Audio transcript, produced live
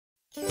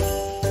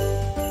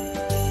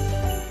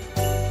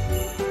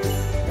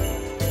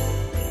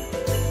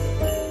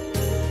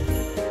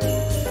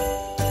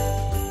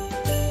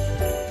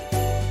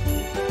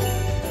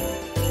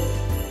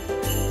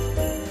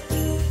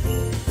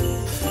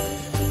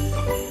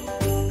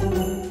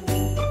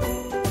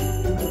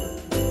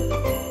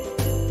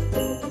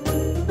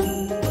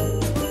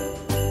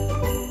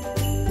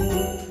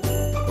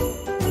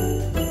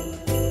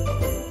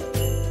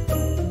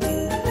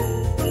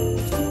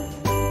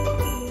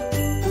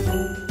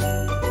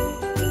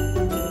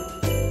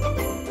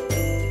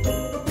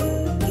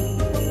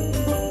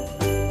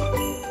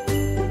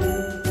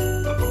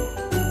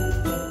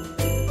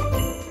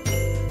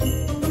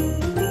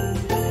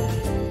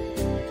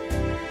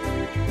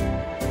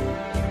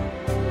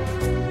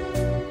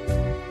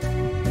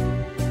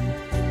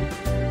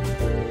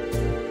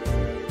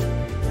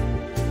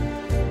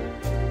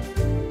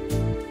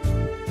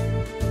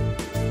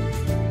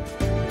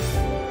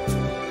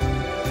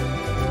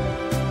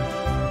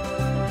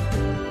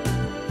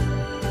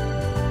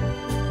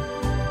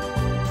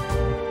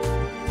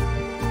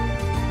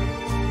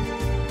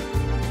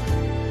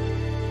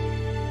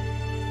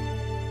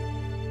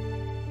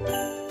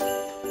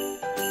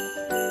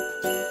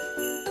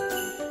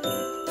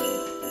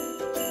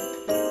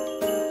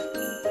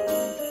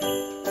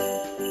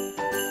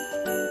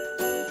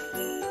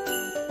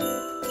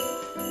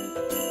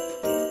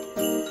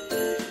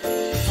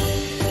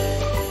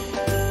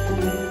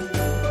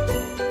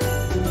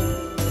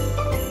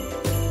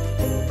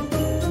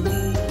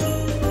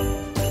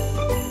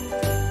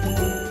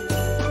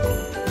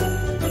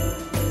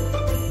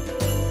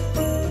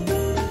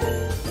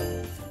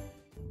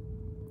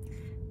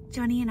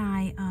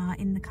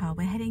are.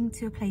 We're heading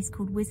to a place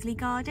called Wisley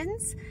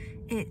Gardens.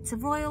 It's a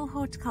Royal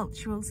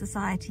Horticultural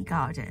Society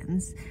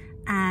gardens,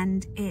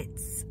 and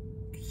it's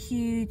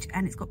huge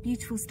and it's got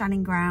beautiful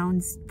stunning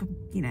grounds.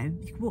 You know,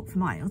 you can walk for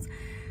miles,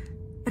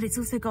 but it's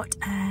also got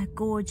a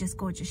gorgeous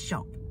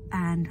shop,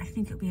 and I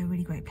think it'll be a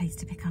really great place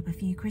to pick up a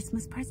few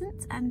Christmas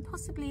presents and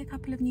possibly a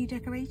couple of new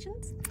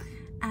decorations.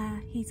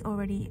 He's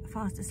already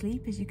fast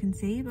asleep, as you can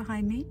see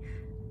behind me,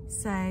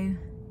 so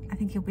I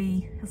think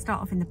he'll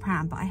start off in the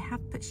pram, but I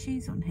have put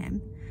shoes on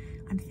him.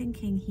 I'm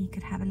thinking he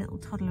could have a little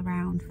toddle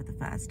around for the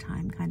first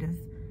time, kind of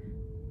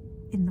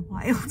in the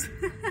wild.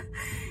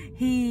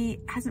 He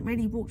hasn't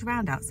really walked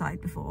around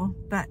outside before,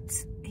 but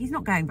he's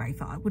not going very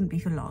far. It wouldn't be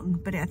for long,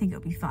 but I think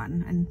it'll be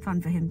fun, and fun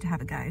for him to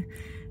have a go.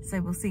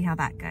 So we'll see how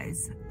that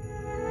goes.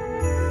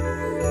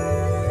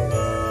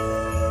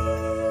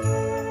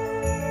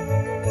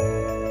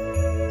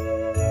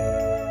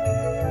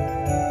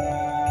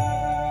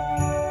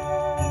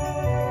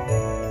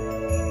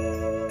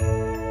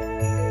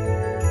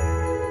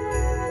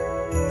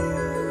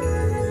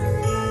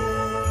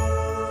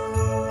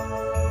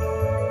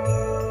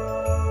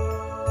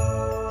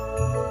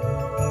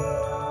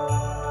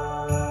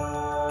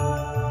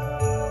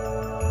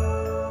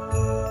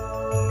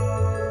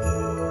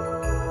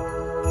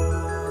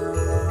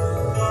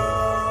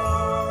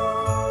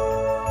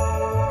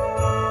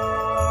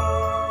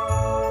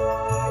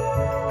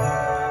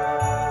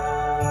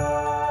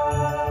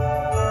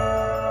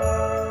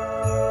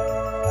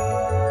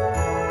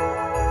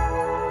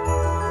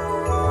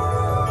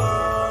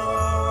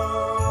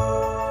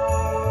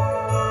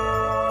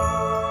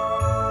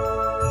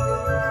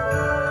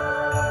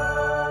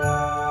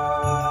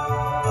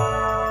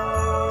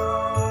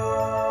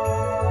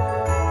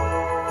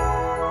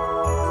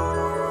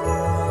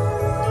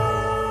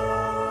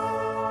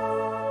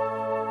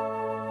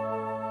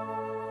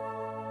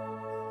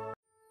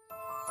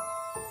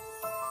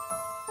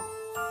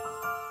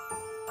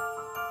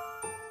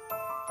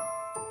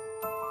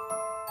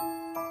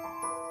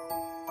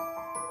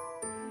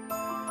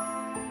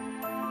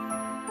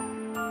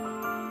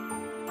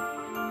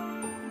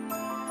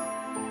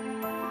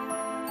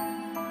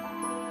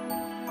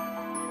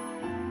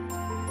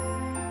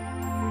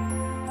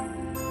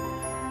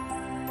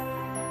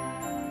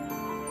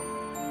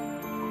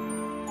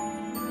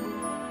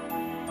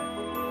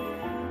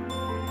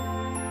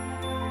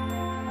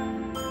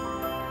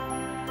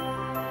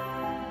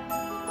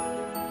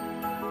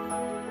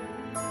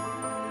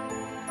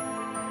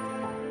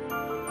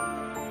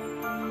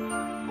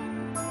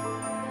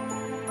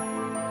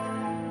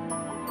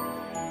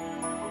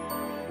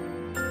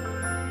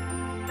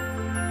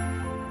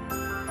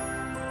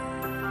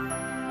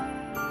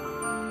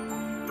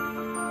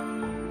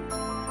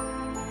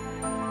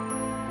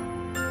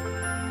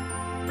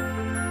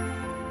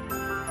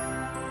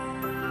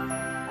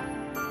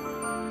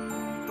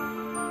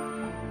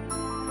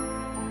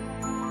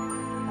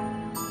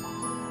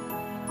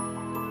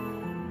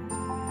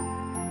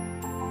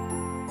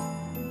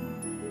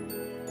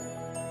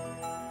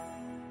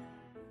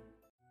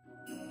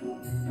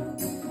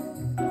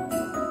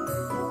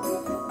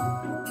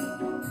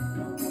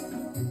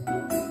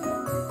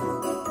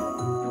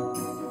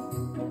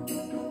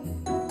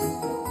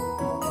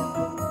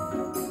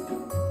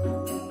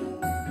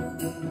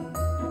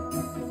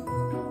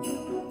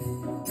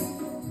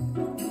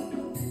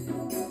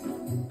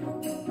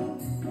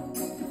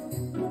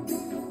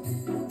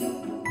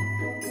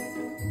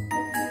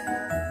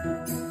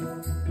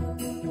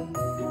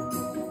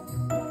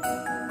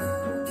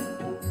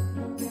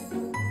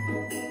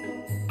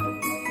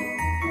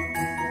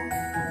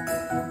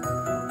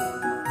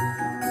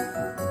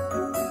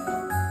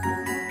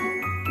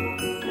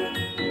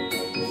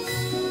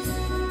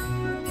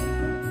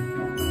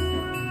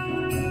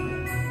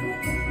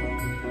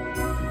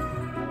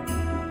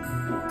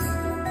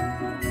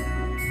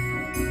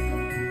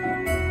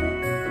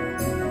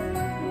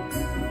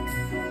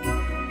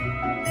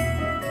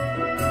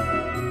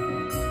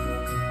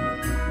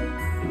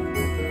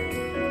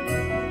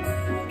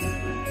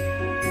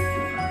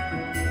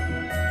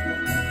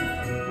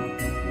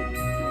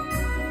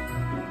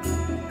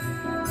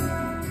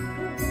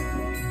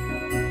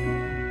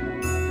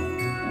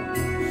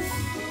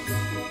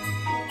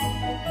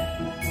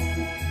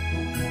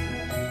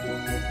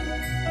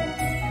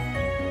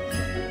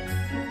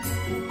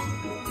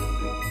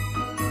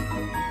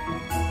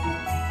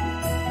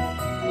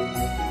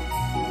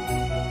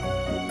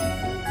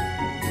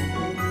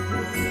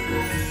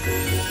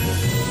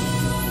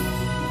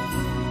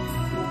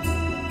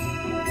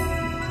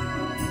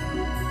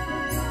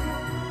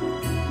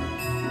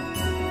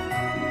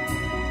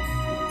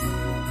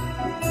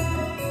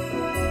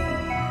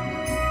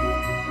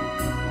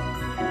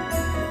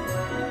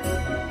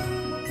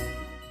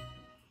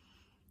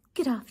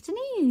 Good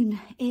afternoon.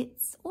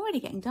 It's already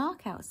getting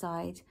dark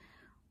outside.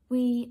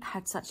 We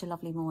had such a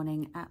lovely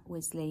morning at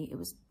Wisley. It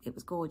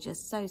was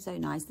gorgeous, so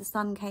nice. The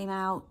sun came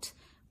out,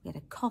 we had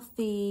a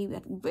coffee, we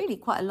had really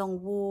quite a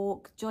long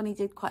walk. Johnny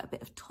did quite a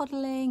bit of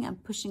toddling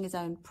and pushing his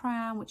own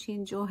pram, which he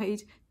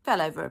enjoyed.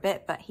 fell over a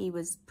bit, but he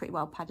was pretty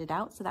well padded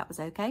out, so that was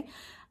okay.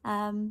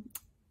 And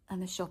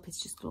the shop is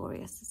just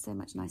glorious. There's so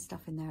much nice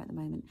stuff in there at the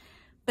moment.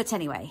 But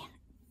anyway,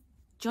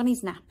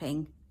 Johnny's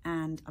napping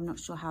and I'm not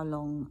sure how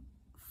long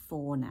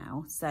for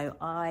now. So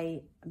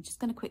I'm just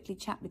going to quickly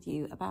chat with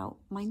you about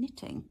my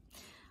knitting.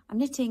 I'm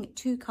knitting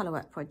 2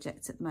 colourwork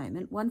projects at the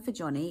moment, one for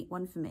Johnny,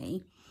 one for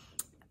me.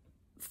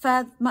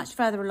 Much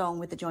further along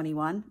with the Johnny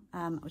one,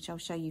 which I'll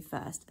show you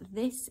first.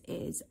 This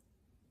is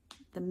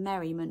the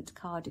Merriment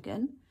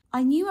cardigan.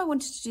 I knew I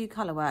wanted to do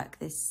colourwork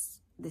this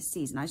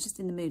season. I was just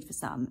in the mood for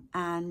some,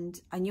 and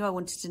I knew I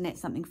wanted to knit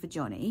something for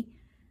Johnny.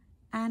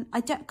 And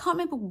I can't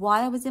remember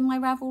why I was in my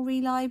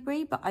Ravelry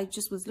library, but I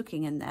just was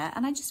looking in there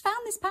and I just found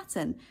this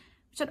pattern,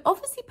 which I'd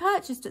obviously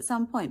purchased at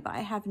some point, but I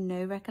have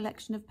no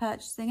recollection of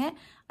purchasing it.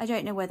 I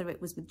don't know whether it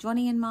was with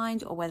Johnny in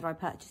mind or whether I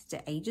purchased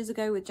it ages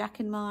ago with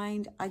Jack in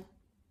mind.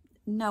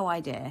 No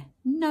idea.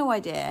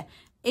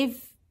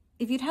 If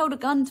you'd held a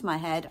gun to my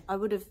head, I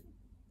would have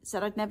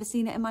said I'd never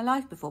seen it in my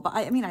life before. But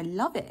I mean, I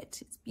love it.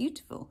 It's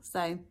beautiful.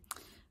 So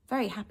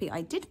very happy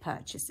I did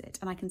purchase it,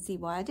 and I can see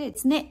why I did.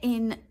 It's knit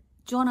in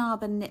John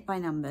Arbon Knit by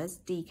Numbers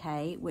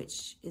DK,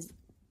 which is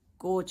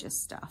gorgeous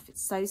stuff.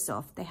 It's so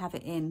soft. They have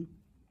it in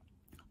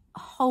a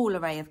whole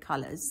array of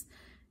colours,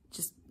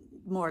 just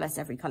more or less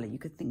every colour you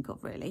could think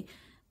of, really.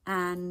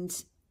 And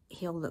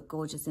he'll look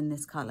gorgeous in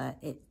this colour.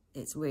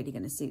 It's really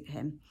going to suit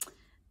him.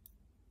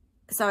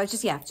 So I've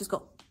just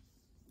got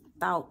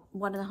about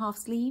 1.5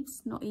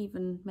 sleeves, not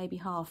even maybe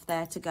half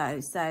there to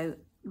go. So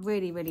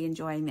really, really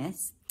enjoying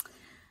this.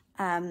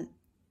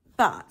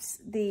 But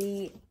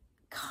the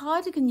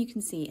cardigan you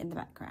can see in the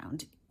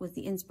background was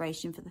the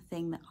inspiration for the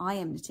thing that I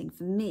am knitting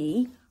for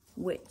me,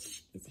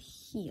 which is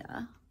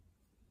here.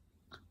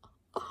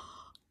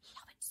 Oh,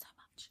 love it so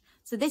much.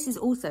 So this is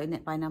also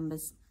Knit by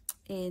Numbers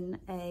in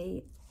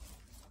a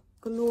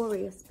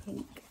glorious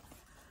pink.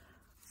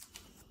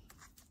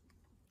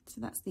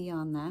 So that's the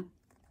yarn there.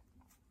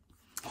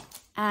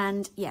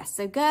 And yes,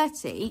 so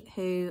Gertie,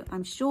 who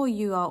I'm sure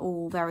you are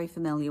all very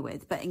familiar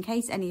with, but in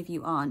case any of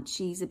you aren't,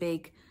 she's a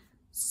big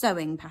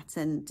sewing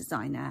pattern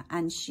designer,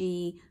 and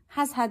she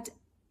has had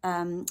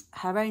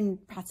her own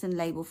pattern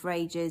label for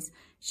ages.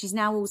 She's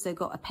now also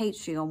got a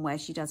Patreon where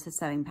she does her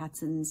sewing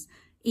patterns.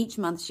 Each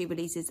month she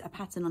releases a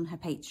pattern on her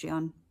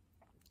Patreon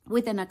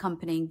with an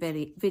accompanying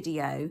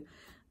video,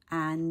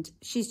 and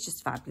she's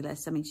just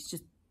fabulous. I mean, she's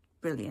just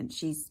brilliant.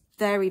 She's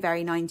very,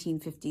 very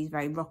 1950s,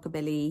 very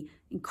rockabilly,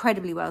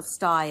 incredibly well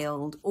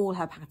styled. All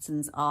her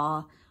patterns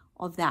are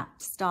of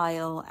that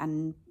style,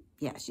 and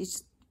yeah, she's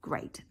just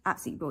great,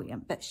 absolutely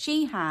brilliant. But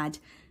she had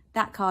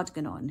that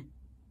cardigan on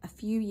a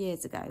few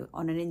years ago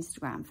on an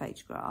Instagram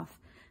photograph,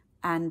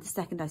 and the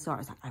second I saw it, I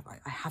was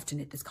like, I have to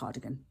knit this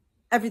cardigan.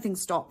 Everything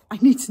stopped. I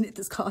need to knit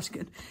this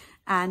cardigan.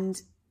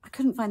 And I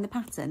couldn't find the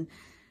pattern.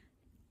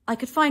 I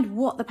could find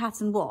what the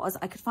pattern was.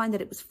 I could find that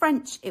it was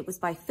French. It was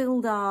by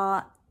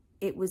Fildar.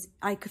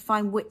 I could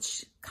find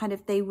which kind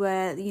of they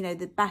were, you know,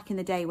 back in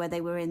the day where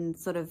they were in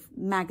sort of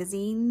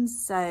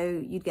magazines.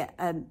 So you'd get,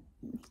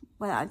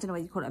 well, I don't know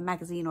whether you call it a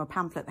magazine or a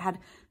pamphlet, that had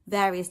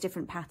various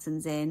different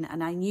patterns in,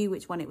 and I knew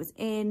which one it was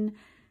in,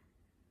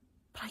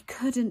 but I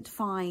couldn't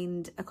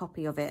find a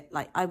copy of it.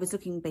 Like, I was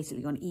looking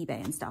basically on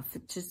eBay and stuff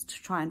just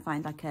to try and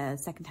find like a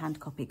secondhand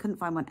copy. Couldn't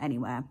find one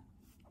anywhere.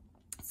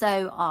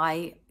 So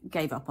I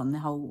gave up on the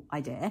whole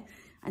idea.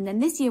 And then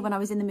this year, when I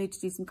was in the mood to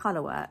do some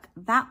colour work,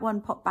 that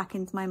one popped back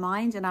into my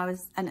mind, and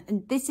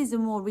and this is a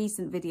more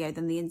recent video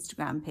than the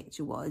Instagram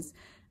picture was.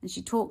 And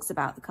she talks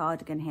about the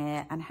cardigan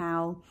here and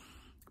how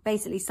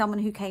basically someone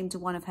who came to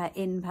one of her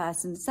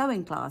in-person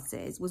sewing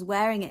classes was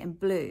wearing it in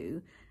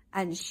blue,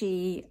 and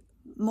she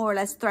more or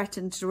less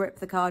threatened to rip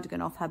the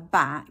cardigan off her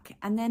back.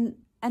 And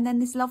then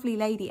this lovely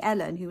lady,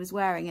 Ellen, who was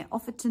wearing it,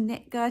 offered to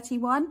knit Gertie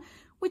one,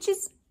 which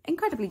is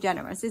incredibly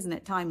generous, isn't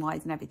it,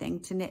 time-wise and everything,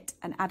 to knit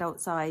an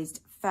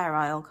adult-sized Fair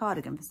Isle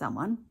cardigan for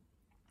someone.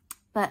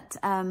 But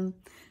so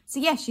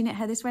yeah, she knit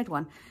her this red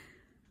one.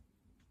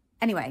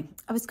 Anyway,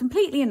 I was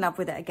completely in love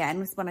with it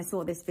again when I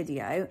saw this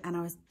video, and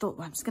I thought,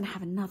 well, I'm just going to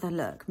have another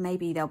look.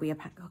 Maybe there'll be a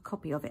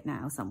copy of it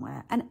now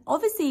somewhere. And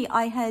obviously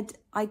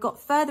I got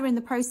further in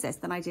the process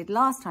than I did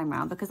last time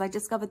round, because I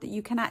discovered that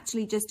you can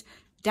actually just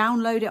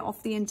download it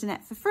off the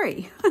internet for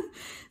free.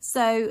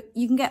 So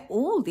you can get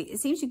it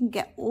seems you can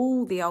get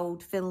all the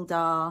old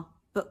Fildar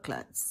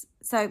booklets.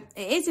 So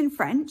it is in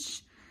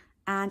French,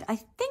 and I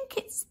think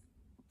it's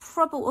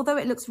probably, although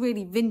it looks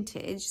really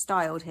vintage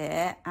styled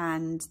here,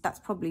 and that's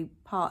probably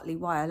partly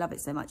why I love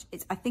it so much.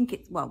 I think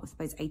it's, well, I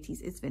suppose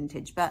 80s is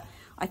vintage, but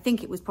I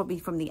think it was probably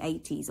from the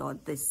 80s, or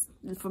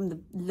from the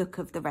look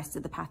of the rest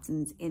of the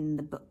patterns in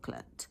the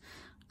booklet.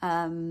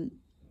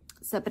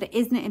 But it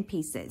is knit in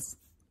pieces.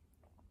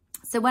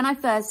 So when I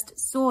first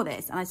saw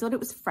this, and I thought it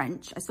was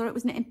French, I saw it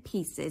was knit in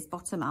pieces,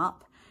 bottom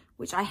up,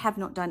 which I have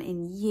not done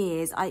in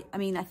years. I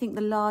mean, I think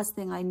the last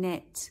thing I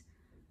knit,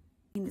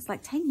 it's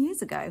like 10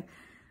 years ago. I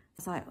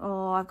was like,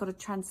 oh, I've got to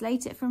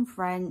translate it from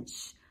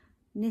French,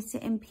 knit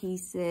it in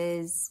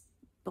pieces,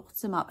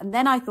 bottom up. And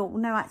then I thought,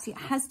 well, no, actually it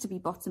has to be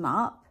bottom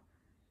up.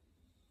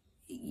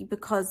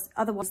 because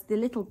otherwise the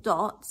little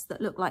dots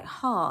that look like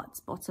hearts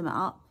bottom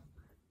up,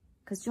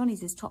 because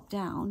Johnny's is top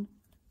down,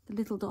 the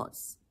little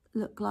dots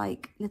look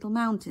like little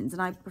mountains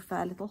and I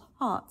prefer little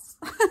hearts.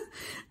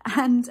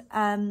 And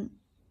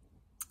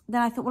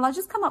then I thought, well, I'll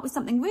just come up with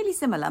something really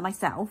similar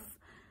myself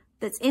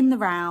that's in the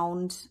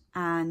round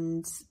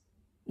and,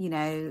 you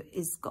know,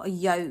 is got a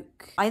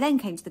yoke. I then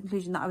came to the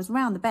conclusion that I was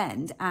round the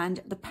bend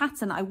and the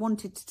pattern I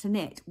wanted to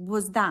knit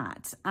was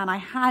that. And I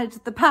had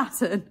the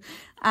pattern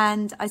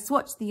and I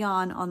swatched the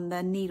yarn on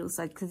the needle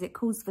side because it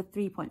calls for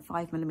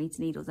 3.5mm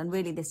needles. And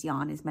really this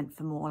yarn is meant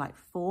for more like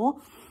 4.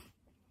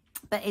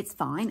 But it's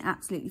fine,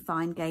 absolutely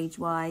fine gauge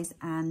wise.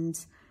 And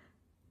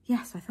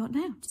yes, I thought,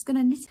 no, I'm just going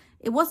to knit.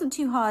 It wasn't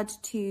too hard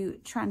to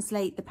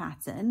translate the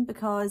pattern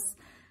because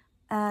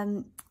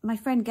my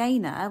friend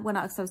Gaynor, when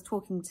I was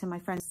talking to my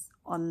friends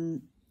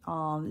on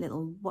our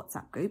little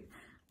WhatsApp group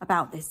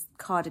about this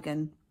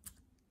cardigan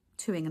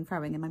toing and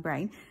froing in my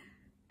brain,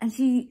 and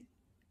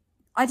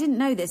I didn't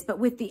know this, but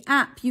with the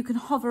app, you can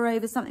hover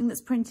over something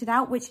that's printed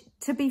out, which,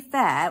 to be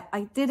fair,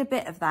 I did a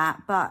bit of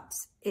that, but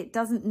it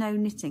doesn't know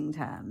knitting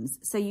terms.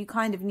 So you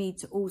kind of need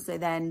to also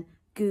then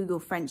Google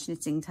French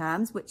knitting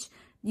terms, which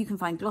you can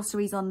find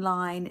glossaries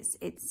online.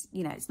 It's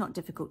you know, it's not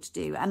difficult to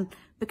do. And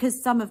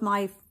because some of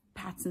my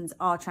patterns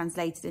are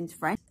translated into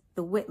French,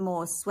 the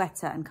Whitmore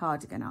sweater and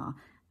cardigan are.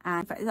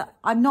 And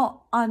I'm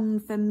not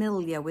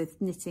unfamiliar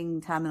with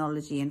knitting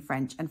terminology in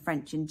French and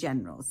French in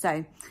general.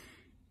 So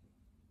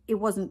it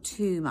wasn't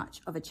too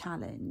much of a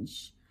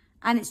challenge.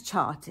 And it's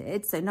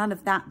charted, so none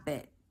of that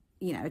bit,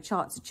 you know, a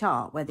chart's a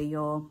chart, whether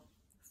you're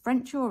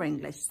French or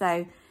English.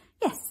 So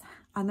yes,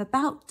 I'm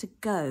about to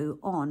go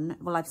on,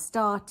 well, I've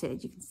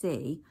started, you can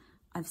see,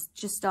 I've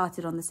just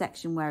started on the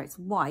section where it's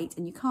white,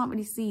 and you can't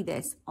really see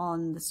this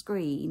on the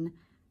screen,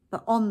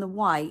 but on the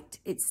white,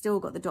 it's still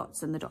got the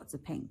dots and the dots are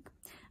pink.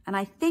 And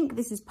I think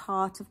this is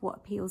part of what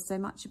appeals so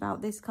much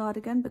about this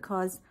cardigan,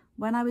 because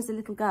when I was a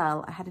little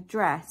girl, I had a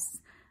dress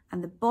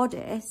and the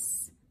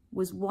bodice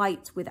was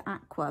white with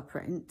aqua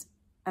print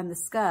and the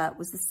skirt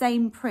was the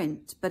same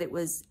print, but it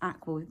was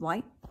aqua with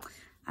white.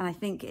 And I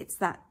think it's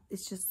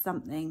just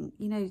something,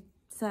 you know,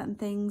 certain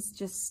things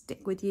just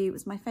stick with you. It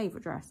was my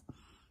favourite dress.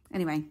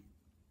 Anyway,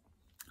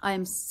 I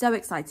am so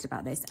excited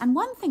about this. And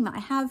one thing that I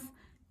have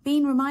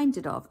been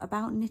reminded of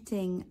about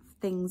knitting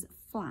things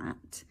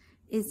flat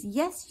is,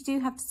 yes, you do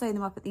have to sew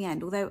them up at the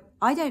end, although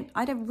I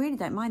really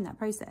don't mind that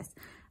process.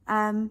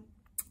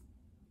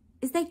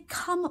 Is they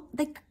come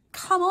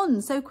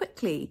on so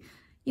quickly.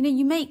 You know,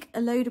 you make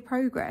a load of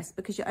progress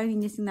because you're only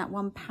knitting that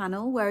one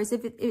panel, whereas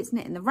if it's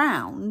knit in the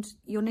round,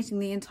 you're knitting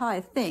the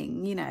entire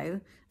thing, you know,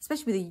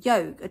 especially with a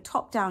yoke, a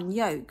top-down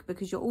yoke,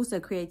 because you're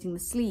also creating the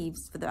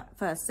sleeves for that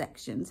first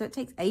section. So it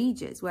takes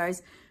ages,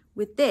 whereas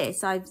with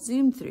this, I've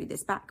zoomed through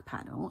this back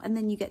panel and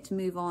then you get to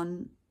move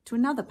on to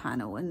another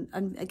panel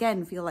and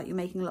again, feel like you're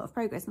making a lot of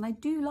progress. And I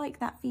do like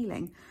that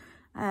feeling.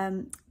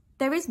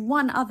 There is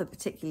one other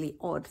particularly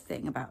odd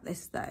thing about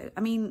this though.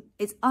 I mean,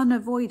 it's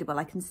unavoidable.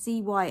 I can see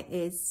why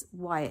it's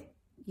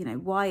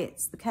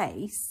the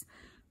case,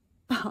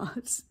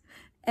 but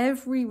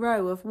every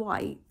row of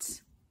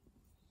white,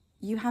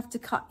 you have to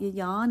cut your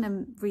yarn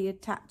and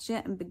reattach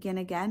it and begin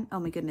again. Oh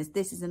my goodness,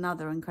 this is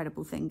another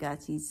incredible thing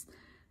Gertie's.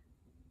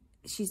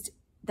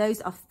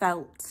 Those are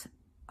felt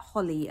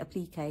holly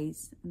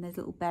appliques, and there's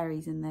little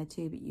berries in there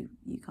too, but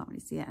you can't really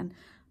see it. And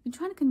I've been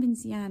trying to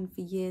convince Jan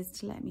for years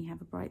to let me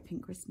have a bright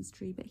pink Christmas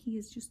tree, but he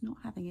is just not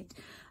having it.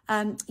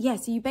 Yeah,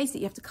 so you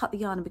basically have to cut the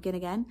yarn and begin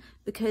again,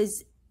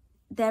 because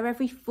they're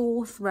every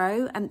 4th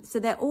row, and so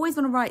they're always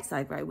on a right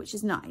side row, which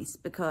is nice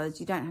because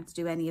you don't have to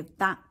do any of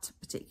that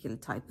particular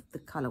type of the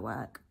colour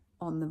work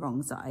on the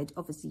wrong side.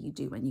 Obviously you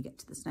do when you get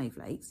to the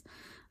snowflakes,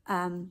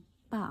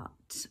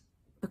 but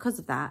because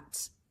of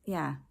that,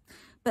 yeah.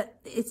 But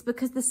it's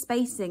because the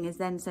spacing is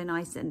then so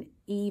nice and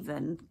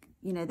even,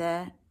 you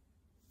know,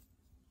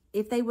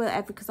 if they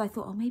were because I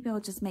thought, oh, maybe I'll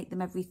just make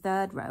them every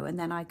 3rd row and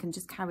then I can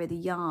just carry the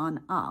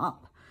yarn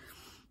up.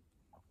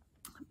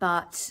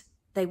 But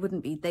they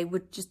wouldn't be, they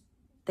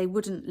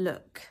wouldn't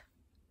look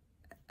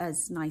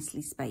as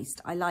nicely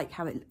spaced. I like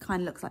how it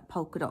kind of looks like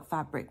polka dot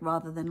fabric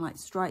rather than like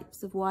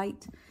stripes of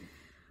white.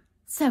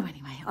 So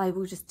anyway, I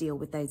will just deal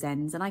with those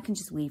ends and I can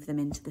just weave them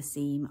into the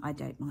seam. I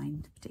don't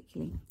mind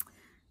particularly.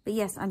 But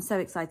yes, I'm so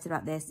excited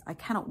about this. I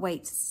cannot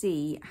wait to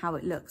see how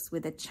it looks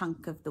with a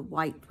chunk of the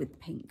white with the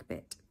pink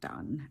bit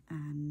done.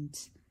 And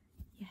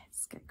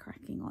yes, get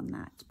cracking on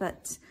that.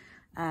 But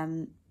I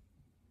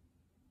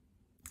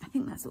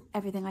think that's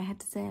everything I had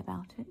to say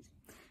about it.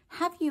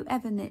 Have you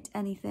ever knit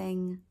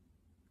anything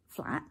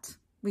flat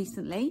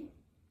recently?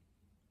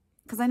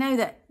 Because I know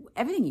that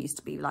everything used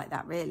to be like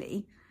that,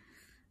 really.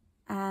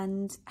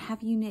 And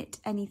have you knit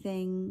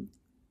anything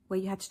where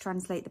you had to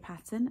translate the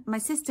pattern? My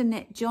sister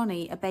knit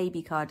Johnny a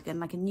baby cardigan,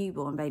 like a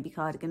newborn baby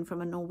cardigan,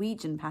 from a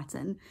Norwegian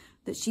pattern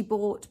that she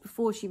bought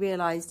before she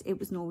realised it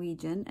was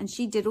Norwegian. And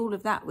she did all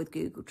of that with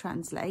Google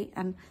Translate.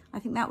 And I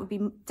think that would be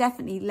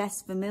definitely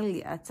less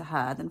familiar to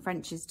her than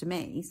French is to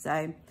me.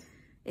 So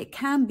it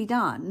can be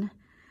done.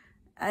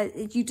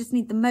 you just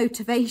need the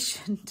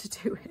motivation to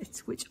do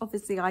it, which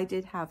obviously I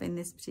did have in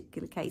this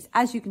particular case,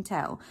 as you can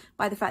tell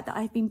by the fact that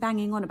I've been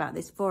banging on about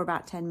this for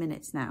about 10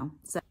 minutes now.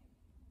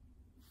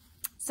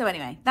 So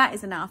anyway, that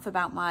is enough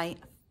about my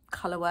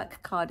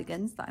colourwork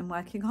cardigans that I'm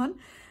working on.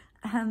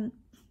 I'm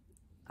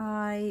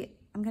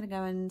going to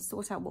go and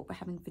sort out what we're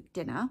having for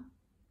dinner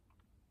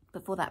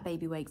before that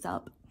baby wakes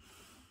up.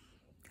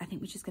 I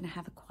think we're just going to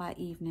have a quiet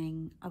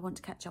evening. I want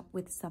to catch up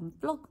with some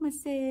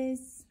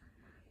Vlogmases.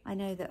 I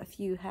know that a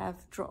few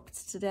have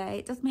dropped today.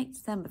 It does make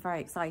December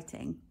very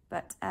exciting,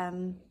 but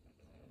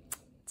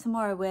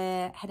tomorrow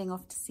we're heading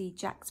off to see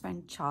Jack's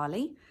friend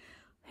Charlie,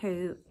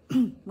 who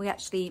we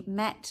actually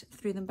met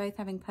through them both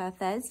having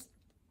Perthes,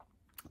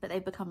 but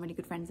they've become really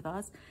good friends of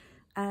ours.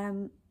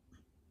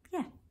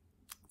 Yeah,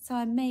 so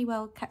I may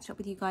well catch up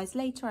with you guys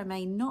later. I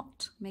may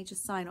not. I may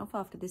just sign off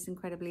after this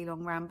incredibly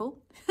long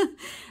ramble.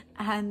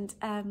 And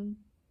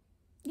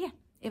yeah,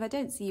 if I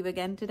don't see you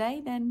again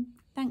today, then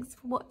thanks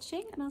for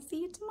watching, and I'll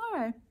see you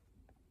tomorrow.